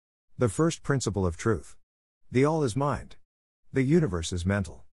The first principle of truth. The all is mind. The universe is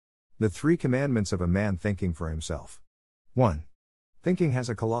mental. The 3 commandments of a man thinking for himself. 1. Thinking has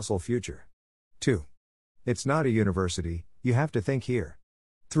a colossal future. 2. It's not a university, you have to think here.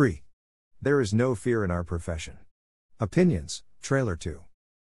 3. There is no fear in our profession. Opinions, Trailer 2.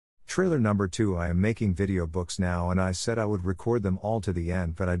 Trailer number 2. I am making video books now and I said I would record them all to the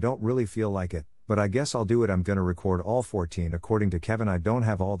end, but I don't really feel like it, but I guess I'll do it. I'm gonna record all 14 according to Kevin. I don't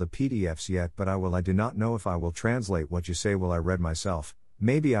have all the PDFs yet, but I will. I do not know if I will translate what you say. Will I read myself?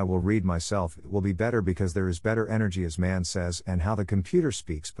 Maybe I will read myself. It will be better because there is better energy as man says and how the computer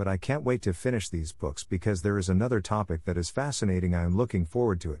speaks, but I can't wait to finish these books because there is another topic that is fascinating. I am looking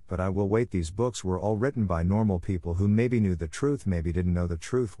forward to it, but I will wait. These books were all written by normal people who maybe knew the truth, maybe didn't know the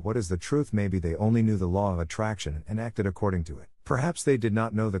truth. What is the truth? Maybe they only knew the law of attraction and acted according to it. Perhaps they did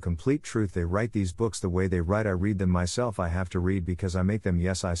not know the complete truth. They write these books the way they write. I read them myself. I have to read because I make them.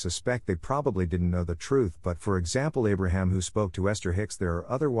 Yes, I suspect they probably didn't know the truth, but for example Abraham, who spoke to Esther Hicks, there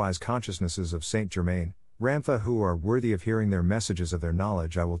are otherwise consciousnesses of Saint Germain, Ramtha, who are worthy of hearing their messages of their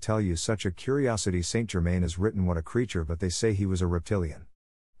knowledge. I will tell you such a curiosity. Saint Germain is written what a creature, but they say he was a reptilian.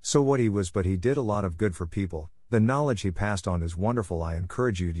 So what he was, but he did a lot of good for people. The knowledge he passed on is wonderful. I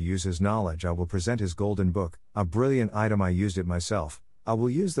encourage you to use his knowledge. I will present his golden book, a brilliant item. I used it myself. I will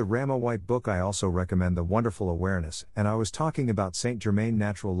use the Rama White book. I also recommend the Wonderful Awareness, and I was talking about Saint Germain.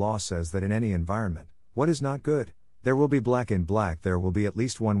 Natural law says that in any environment, what is not good, there will be black. In black there will be at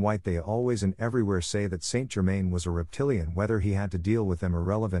least one white. They always and everywhere say that Saint Germain was a reptilian. Whether he had to deal with them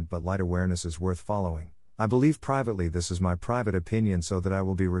irrelevant, but light awareness is worth following. I believe privately. This is my private opinion, so that I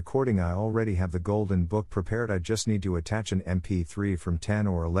will be recording. I already have the golden book prepared. I just need to attach an MP3 from 10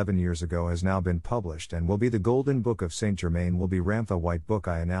 or 11 years ago. Has now been published and will be the golden book of Saint Germain. Will be Ramtha White book.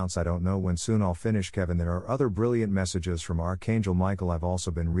 I announce I don't know when. Soon I'll finish. Kevin, there are other brilliant messages from Archangel Michael I've also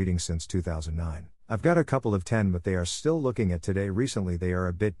been reading since 2009. I've got a couple of 10, but they are still looking at today. Recently they are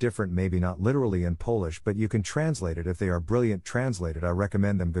a bit different, maybe not literally in Polish, but you can translate it if they are brilliant translated. I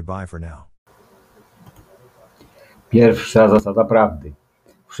recommend them. Goodbye for now. Pierwsza zasada prawdy.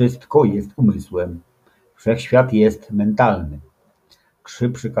 Wszystko jest umysłem. Wszechświat jest mentalny. 3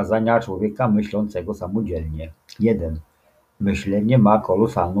 przykazania człowieka myślącego samodzielnie. 1. Myślenie ma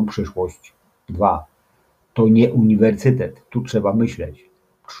kolosalną przyszłość. 2. To nie uniwersytet, tu trzeba myśleć.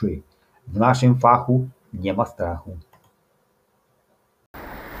 3. W naszym fachu nie ma strachu.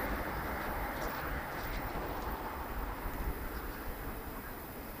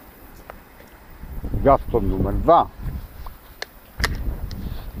 Zwiastun numer 2.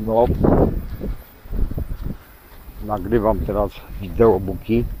 No, nagrywam teraz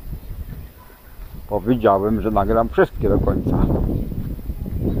wideobooki. Powiedziałem, że nagram wszystkie do końca.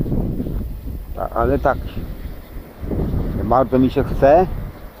 Ale tak, bardzo mi się chce,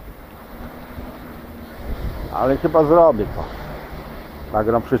 ale chyba zrobię to.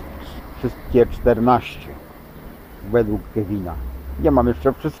 Nagram wszystkie 14 według Kevina. Nie mam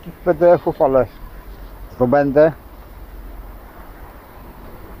jeszcze wszystkich PDF-ów, ale zdobędę.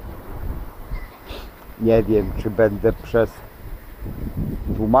 Nie wiem, czy będę przez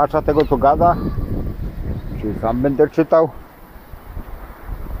tłumacza tego, co gada, czy sam będę czytał.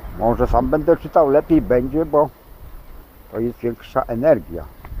 Może sam będę czytał, lepiej będzie, bo to jest większa energia.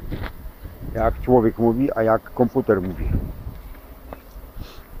 Jak człowiek mówi, a jak komputer mówi.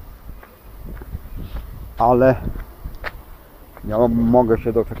 Ale ja mogę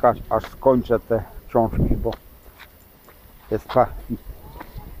się doczekać, aż skończę te książki, bo jest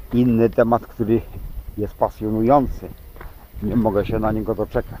inny temat, który jest pasjonujący. Nie mogę się na niego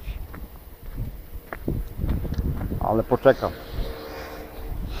doczekać. Ale poczekam.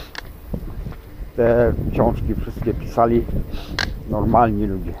 Te książki wszystkie pisali normalni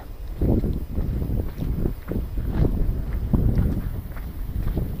ludzie.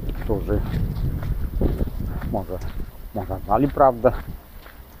 Którzy może znali prawdę,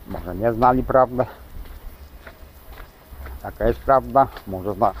 może nie znali prawdę. Jaka jest prawda?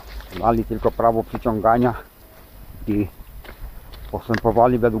 Może znali tylko prawo przyciągania i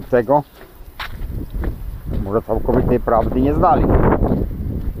postępowali według tego. Może całkowitej prawdy nie znali.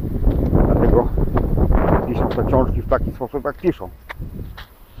 Dlatego piszą te książki w taki sposób, jak piszą.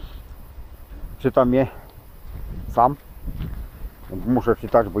 Czytam je sam. Muszę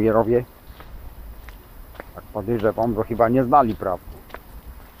czytać, bo je robię. Tak podejrzewam, że chyba nie znali prawdy.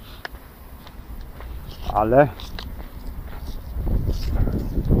 Ale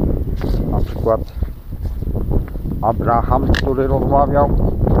na przykład Abraham, który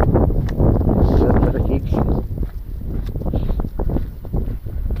rozmawiał z Esther Hicks.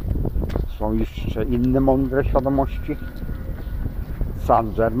 Są jeszcze inne mądre świadomości.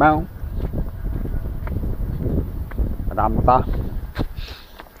 Saint-Germain, Ramta,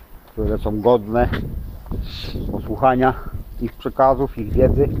 które są godne posłuchania ich przekazów, ich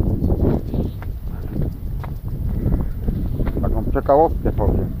wiedzy. Taką ciekawostkę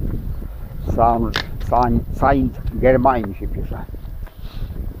powiem. Saint-Germain się pisze.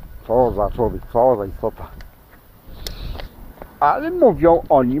 Co za człowiek, co za istota. Ale mówią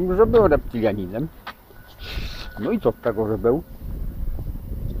o nim, że był reptilianinem. No i co z tego, że był?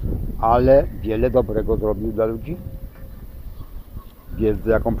 Ale wiele dobrego zrobił dla ludzi. Wiedza,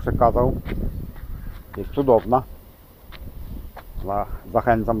 jaką przekazał, jest cudowna.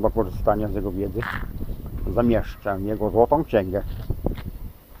 Zachęcam do korzystania z jego wiedzy. Zamieszczę jego złotą księgę.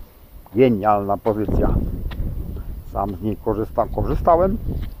 Genialna pozycja. Sam z niej korzystałem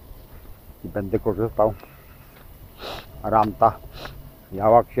i będę korzystał. Ramta,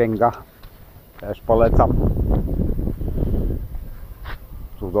 biała księga, też polecam.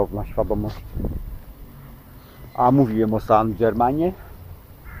 Cudowna świadomość. A mówiłem o Saint-Germainie.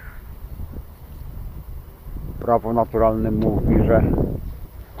 Prawo naturalne mówi, że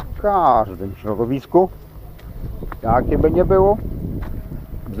w każdym środowisku, jakie by nie było,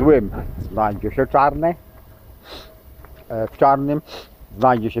 w złym znajdzie się czarne, w czarnym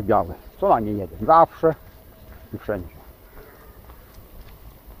znajdzie się biały. Co najmniej jeden. Zawsze i wszędzie.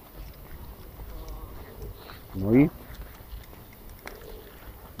 No i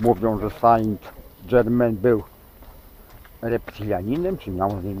mówią, że Saint-Germain był reptilianinem, czy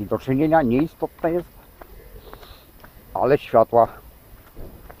miał z nimi do czynienia, nieistotne jest, ale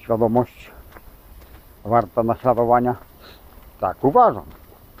świadomość warta naśladowania. Tak uważam.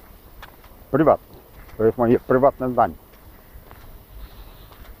 Prywatnie. To jest moje prywatne zdanie.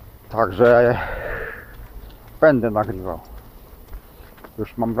 Także będę nagrywał.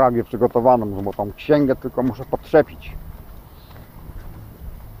 Już mam prawie przygotowaną złotą księgę, tylko muszę podtrzepić.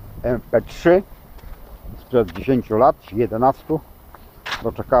 MP3 sprzed 10 lat, 11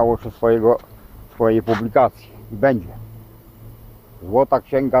 doczekało się swojej publikacji i będzie. Złota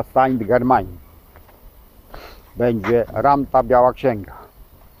księga Saint-Germain. Będzie Ramta, biała księga.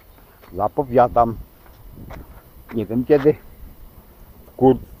 Zapowiadam. Nie wiem kiedy.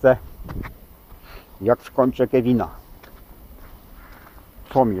 Wkrótce. Jak skończę Kevina.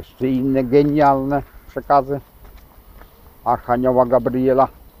 Są jeszcze inne genialne przekazy. Archanioła Gabriela.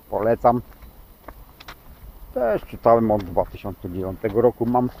 Polecam. Też czytałem od 2009 roku.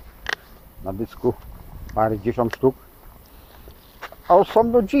 Mam na dysku parę dziesiąt sztuk. A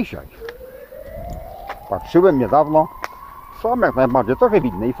są do dzisiaj. Patrzyłem niedawno. Są jak najbardziej trochę w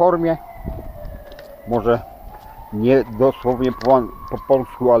innej formie. Może nie dosłownie po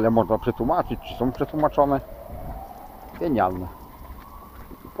polsku, ale można przetłumaczyć, czy są przetłumaczone. Genialne.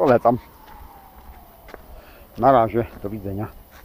 Polecam. Na razie, do widzenia.